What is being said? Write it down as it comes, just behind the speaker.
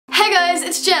Hi guys,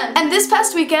 it's Jen, and this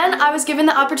past weekend I was given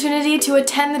the opportunity to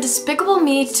attend the Despicable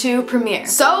Me 2 premiere.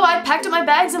 So I packed up my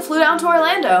bags and flew down to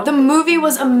Orlando. The movie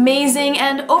was amazing,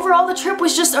 and overall the trip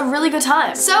was just a really good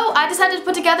time. So I decided to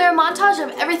put together a montage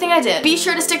of everything I did. Be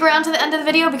sure to stick around to the end of the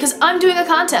video because I'm doing a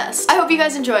contest. I hope you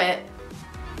guys enjoy it.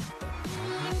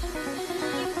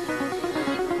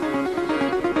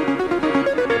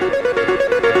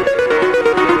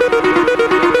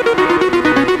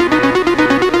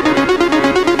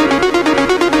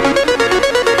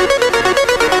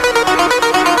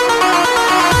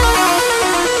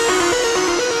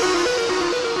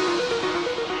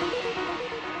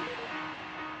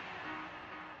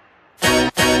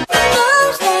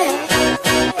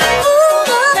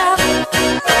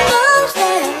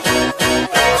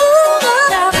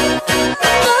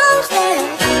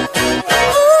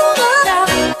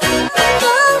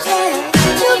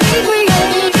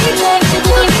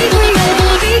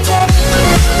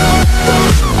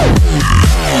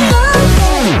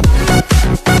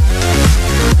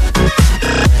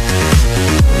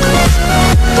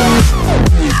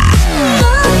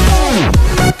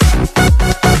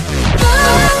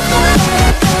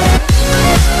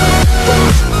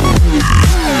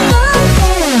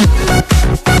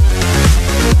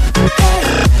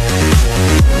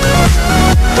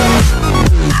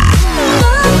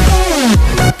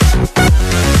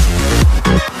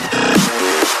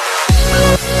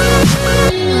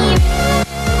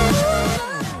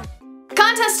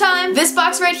 This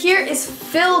box right here is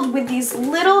filled with these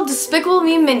little Despicable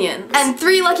Me minions. And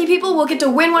 3 lucky people will get to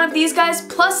win one of these guys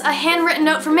plus a handwritten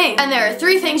note from me. And there are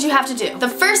 3 things you have to do. The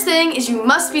first thing is you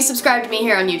must be subscribed to me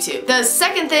here on YouTube. The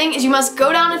second thing is you must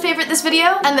go down and favorite this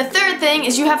video. And the third thing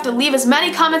is you have to leave as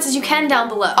many comments as you can down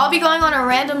below. I'll be going on a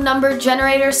random number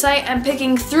generator site and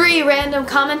picking 3 random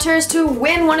commenters to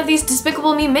win one of these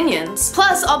Despicable Me minions.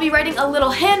 Plus, I'll be writing a little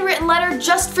handwritten letter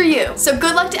just for you. So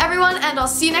good luck to everyone, and I'll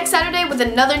see you next Saturday with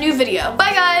another new video.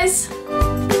 Bye guys!